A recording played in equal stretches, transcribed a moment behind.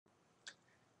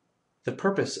The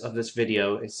purpose of this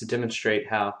video is to demonstrate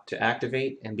how to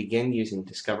activate and begin using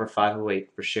Discover 508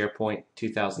 for SharePoint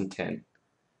 2010.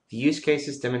 The use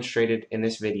cases demonstrated in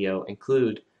this video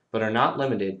include, but are not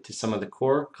limited to, some of the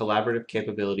core collaborative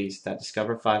capabilities that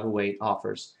Discover 508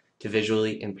 offers to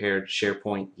visually impaired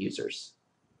SharePoint users.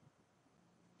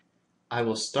 I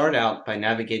will start out by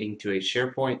navigating to a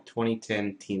SharePoint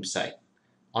 2010 team site.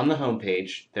 On the home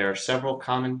page, there are several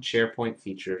common SharePoint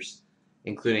features,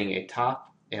 including a top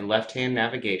and left-hand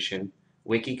navigation,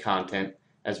 wiki content,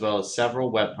 as well as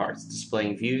several web parts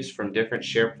displaying views from different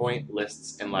SharePoint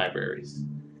lists and libraries.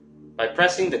 By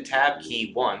pressing the Tab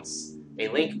key once, a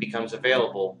link becomes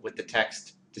available with the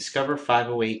text Discover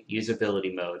 508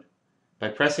 Usability Mode. By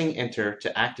pressing Enter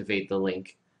to activate the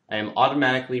link, I am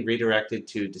automatically redirected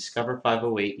to Discover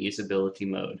 508 Usability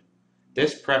Mode.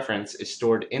 This preference is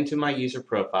stored into my user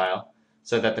profile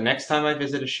so that the next time I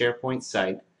visit a SharePoint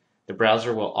site, the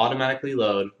browser will automatically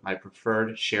load my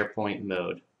preferred SharePoint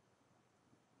mode.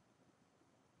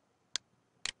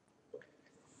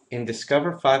 In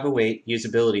Discover 508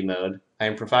 Usability Mode, I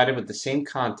am provided with the same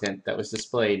content that was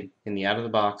displayed in the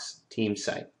out-of-the-box team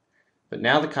site, but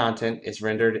now the content is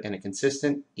rendered in a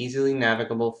consistent, easily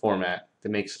navigable format that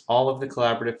makes all of the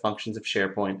collaborative functions of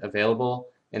SharePoint available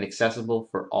and accessible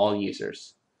for all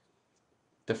users.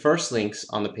 The first links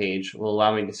on the page will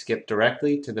allow me to skip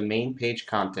directly to the main page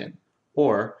content,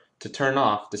 or to turn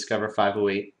off Discover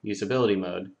 508 Usability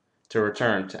Mode to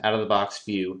return to out-of-the-box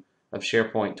view of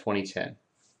SharePoint 2010.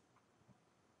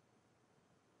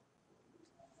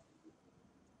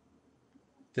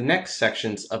 The next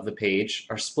sections of the page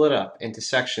are split up into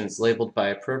sections labeled by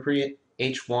appropriate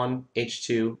H1,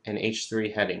 H2, and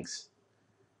H3 headings.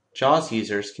 JAWS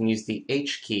users can use the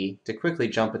H key to quickly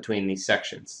jump between these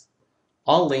sections.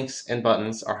 All links and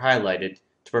buttons are highlighted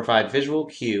to provide visual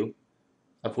cue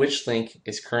of which link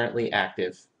is currently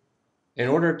active. In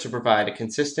order to provide a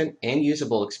consistent and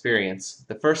usable experience,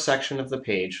 the first section of the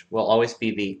page will always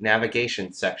be the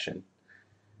navigation section.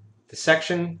 The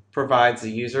section provides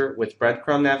the user with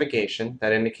breadcrumb navigation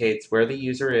that indicates where the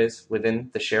user is within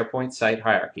the SharePoint site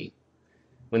hierarchy.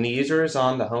 When the user is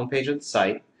on the home page of the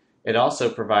site, it also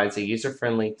provides a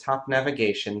user-friendly top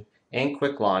navigation and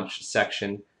quick launch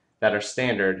section that are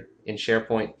standard in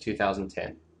SharePoint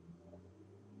 2010.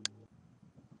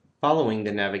 Following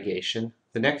the navigation,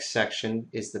 the next section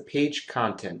is the page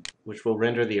content, which will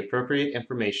render the appropriate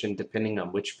information depending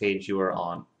on which page you are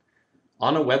on.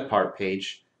 On a web part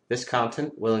page, this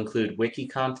content will include wiki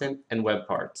content and web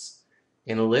parts.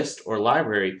 In a list or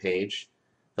library page,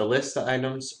 the list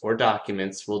items or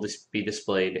documents will be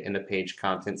displayed in the page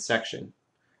content section.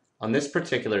 On this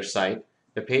particular site,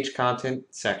 the page content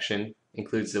section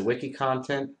includes the wiki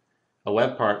content, a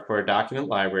web part for a document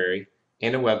library,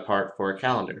 and a web part for a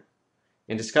calendar.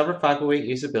 In Discover 508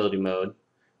 Usability Mode,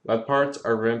 web parts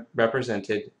are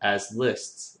represented as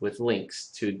lists with links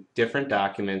to different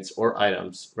documents or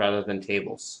items rather than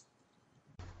tables.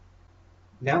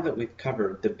 Now that we've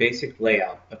covered the basic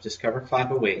layout of Discover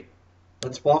 508,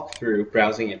 let's walk through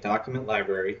browsing a document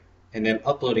library and then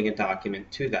uploading a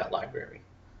document to that library.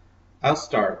 I'll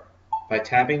start by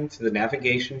tabbing to the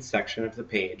navigation section of the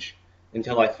page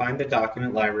until I find the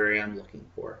document library I'm looking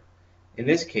for. In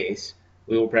this case,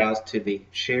 we will browse to the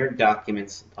Shared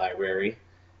Documents library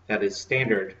that is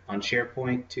standard on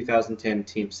SharePoint 2010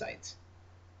 team sites.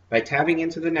 By tabbing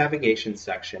into the navigation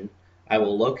section, I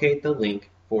will locate the link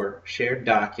for Shared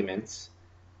Documents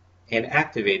and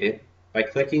activate it by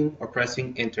clicking or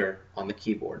pressing Enter on the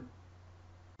keyboard.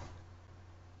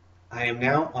 I am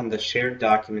now on the Shared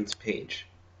Documents page.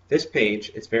 This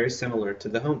page is very similar to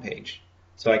the home page,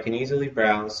 so I can easily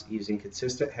browse using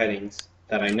consistent headings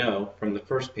that I know from the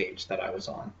first page that I was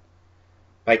on.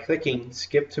 By clicking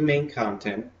Skip to Main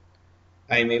Content,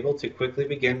 I am able to quickly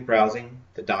begin browsing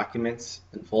the documents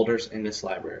and folders in this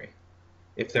library.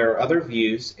 If there are other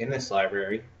views in this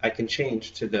library, I can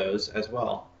change to those as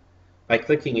well. By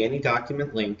clicking any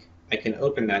document link, I can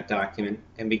open that document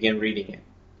and begin reading it.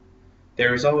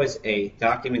 There is always a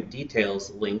Document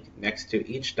Details link next to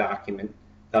each document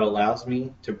that allows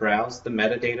me to browse the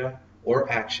metadata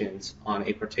or actions on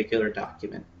a particular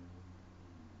document.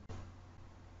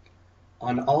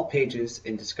 On all pages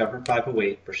in Discover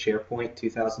 508 for SharePoint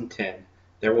 2010,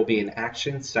 there will be an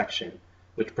Actions section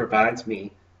which provides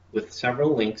me with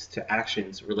several links to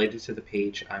actions related to the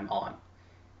page I'm on.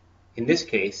 In this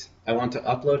case, I want to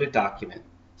upload a document,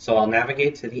 so I'll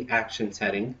navigate to the Actions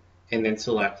heading and then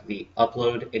select the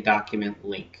Upload a Document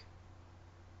link.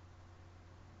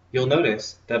 You'll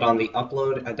notice that on the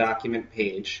Upload a Document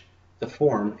page, the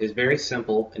form is very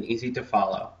simple and easy to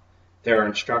follow. There are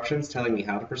instructions telling me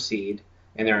how to proceed,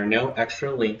 and there are no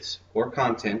extra links or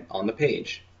content on the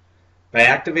page. By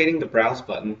activating the Browse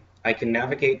button, I can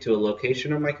navigate to a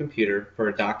location on my computer for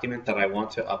a document that I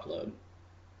want to upload.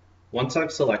 Once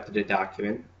I've selected a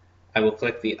document, I will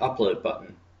click the Upload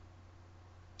button.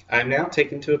 I am now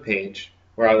taken to a page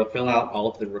where I will fill out all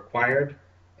of the required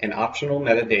and optional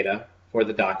metadata for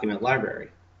the document library.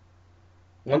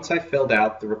 Once I've filled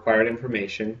out the required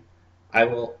information, I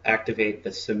will activate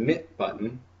the Submit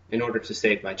button in order to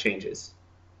save my changes.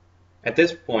 At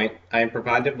this point, I am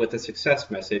provided with a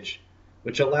success message,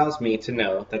 which allows me to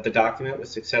know that the document was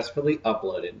successfully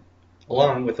uploaded,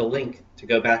 along with a link to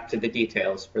go back to the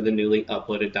details for the newly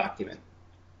uploaded document.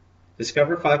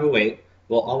 Discover 508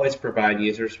 will always provide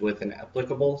users with an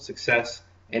applicable success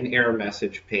and error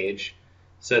message page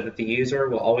so that the user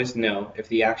will always know if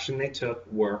the action they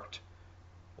took worked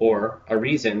or a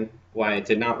reason why it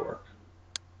did not work.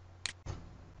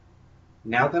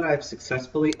 Now that I've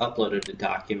successfully uploaded a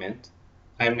document,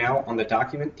 I am now on the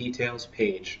Document Details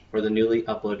page for the newly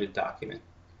uploaded document.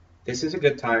 This is a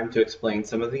good time to explain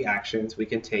some of the actions we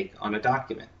can take on a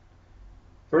document.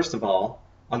 First of all,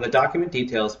 on the Document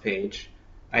Details page,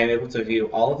 I am able to view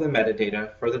all of the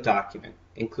metadata for the document,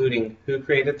 including who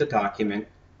created the document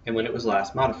and when it was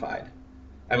last modified.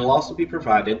 I will also be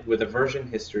provided with a version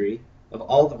history of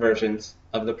all the versions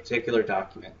of the particular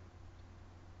document.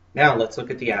 Now let's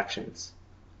look at the actions.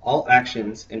 All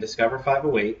actions in Discover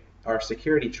 508 are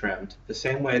security trimmed the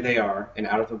same way they are in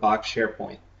out-of-the-box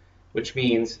SharePoint, which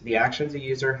means the actions a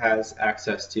user has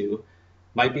access to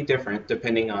might be different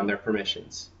depending on their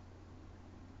permissions.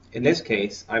 In this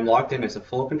case, I'm logged in as a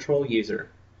full control user,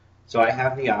 so I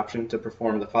have the option to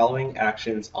perform the following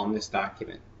actions on this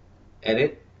document: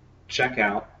 edit, check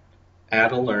out,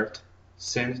 add alert,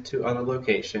 send to other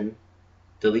location,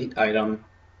 delete item,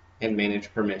 and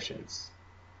manage permissions.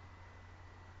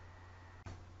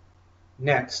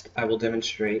 Next, I will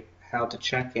demonstrate how to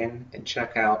check in and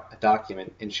check out a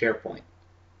document in SharePoint.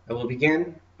 I will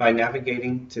begin by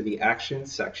navigating to the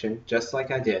Actions section just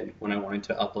like I did when I wanted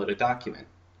to upload a document.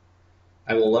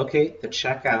 I will locate the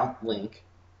Checkout link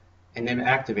and then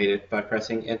activate it by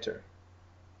pressing Enter.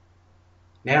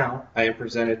 Now I am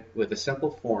presented with a simple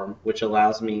form which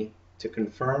allows me to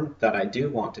confirm that I do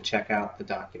want to check out the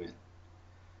document.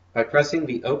 By pressing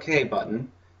the OK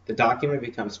button, the document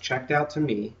becomes checked out to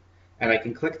me, and I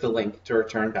can click the link to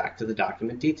return back to the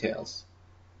document details.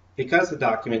 Because the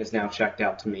document is now checked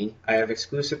out to me, I have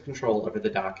exclusive control over the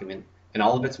document and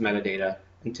all of its metadata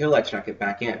until I check it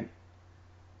back in.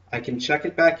 I can check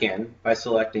it back in by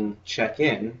selecting Check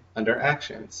In under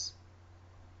Actions.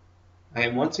 I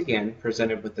am once again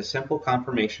presented with the simple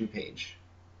confirmation page.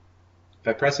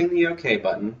 By pressing the OK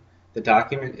button, the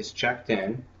document is checked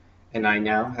in, and I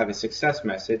now have a success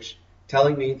message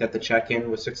telling me that the check-in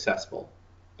was successful.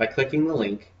 By clicking the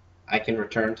link, I can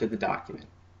return to the document.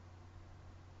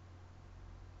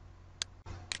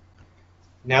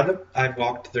 Now that I've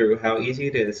walked through how easy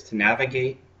it is to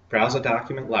navigate, browse a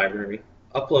document library,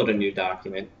 upload a new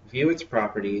document, view its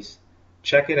properties,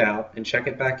 check it out, and check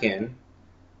it back in,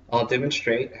 I'll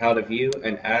demonstrate how to view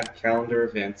and add calendar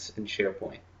events in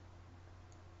SharePoint.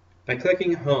 By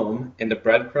clicking Home in the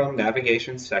Breadcrumb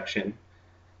Navigation section,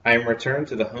 I am returned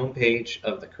to the home page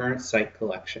of the current site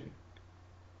collection.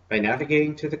 By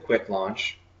navigating to the Quick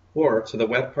Launch, or to the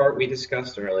web part we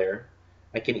discussed earlier,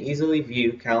 I can easily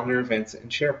view calendar events in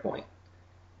SharePoint.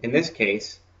 In this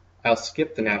case, I'll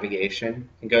skip the navigation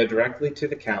and go directly to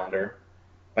the calendar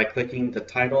by clicking the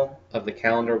title of the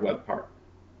calendar web part.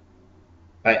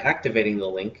 By activating the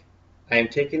link, I am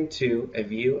taken to a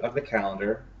view of the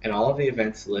calendar and all of the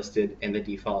events listed in the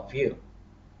default view.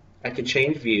 I can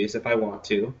change views if I want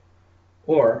to,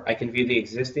 or I can view the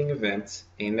existing events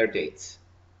and their dates.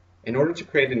 In order to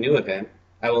create a new event,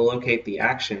 I will locate the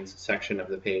Actions section of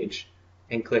the page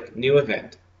and click New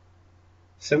Event.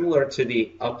 Similar to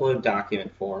the Upload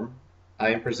Document form, I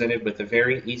am presented with a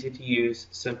very easy-to-use,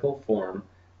 simple form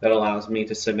that allows me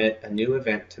to submit a new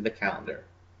event to the calendar.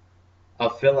 I'll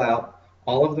fill out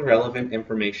all of the relevant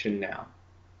information now.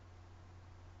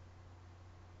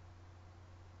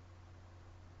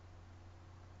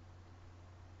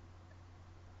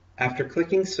 After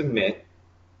clicking Submit,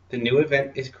 the new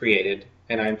event is created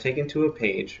and I am taken to a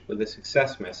page with a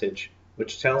success message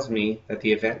which tells me that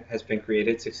the event has been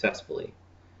created successfully.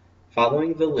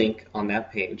 Following the link on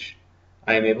that page,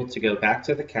 I am able to go back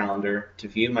to the calendar to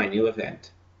view my new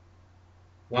event.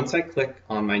 Once I click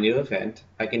on my new event,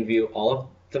 I can view all of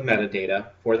the metadata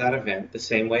for that event the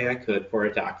same way I could for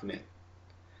a document.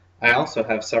 I also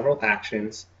have several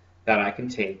actions that I can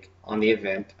take on the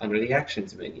event under the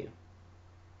Actions menu.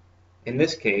 In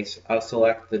this case, I'll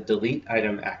select the Delete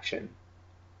Item action.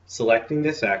 Selecting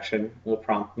this action will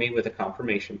prompt me with a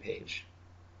confirmation page.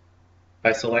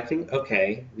 By selecting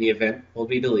OK, the event will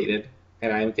be deleted,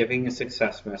 and I am giving a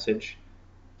success message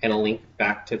and a link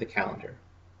back to the calendar.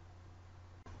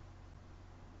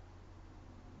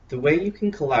 The way you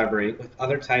can collaborate with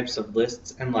other types of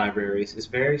lists and libraries is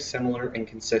very similar and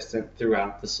consistent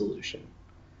throughout the solution.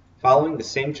 Following the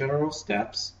same general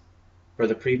steps for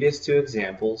the previous two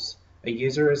examples, a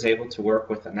user is able to work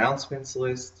with announcements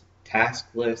lists, task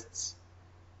lists,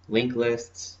 link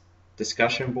lists,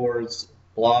 discussion boards,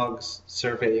 blogs,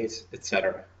 surveys,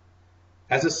 etc.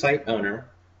 As a site owner,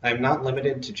 I am not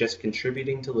limited to just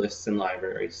contributing to lists and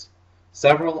libraries.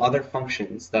 Several other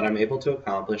functions that I'm able to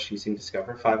accomplish using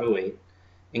Discover 508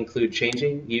 include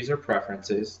changing user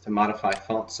preferences to modify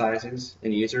font sizes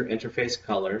and user interface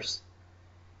colors,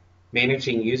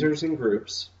 managing users and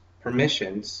groups,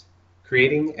 permissions,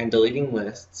 creating and deleting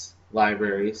lists,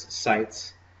 libraries,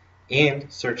 sites,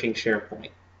 and searching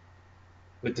SharePoint.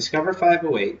 With Discover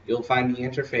 508, you'll find the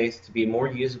interface to be more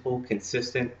usable,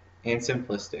 consistent, and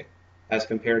simplistic as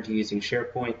compared to using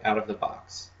SharePoint out of the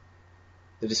box.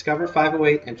 The Discover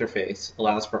 508 interface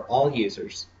allows for all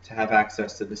users to have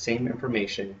access to the same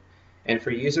information and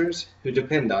for users who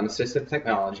depend on assistive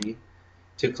technology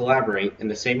to collaborate in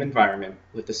the same environment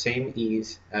with the same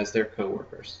ease as their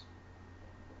coworkers.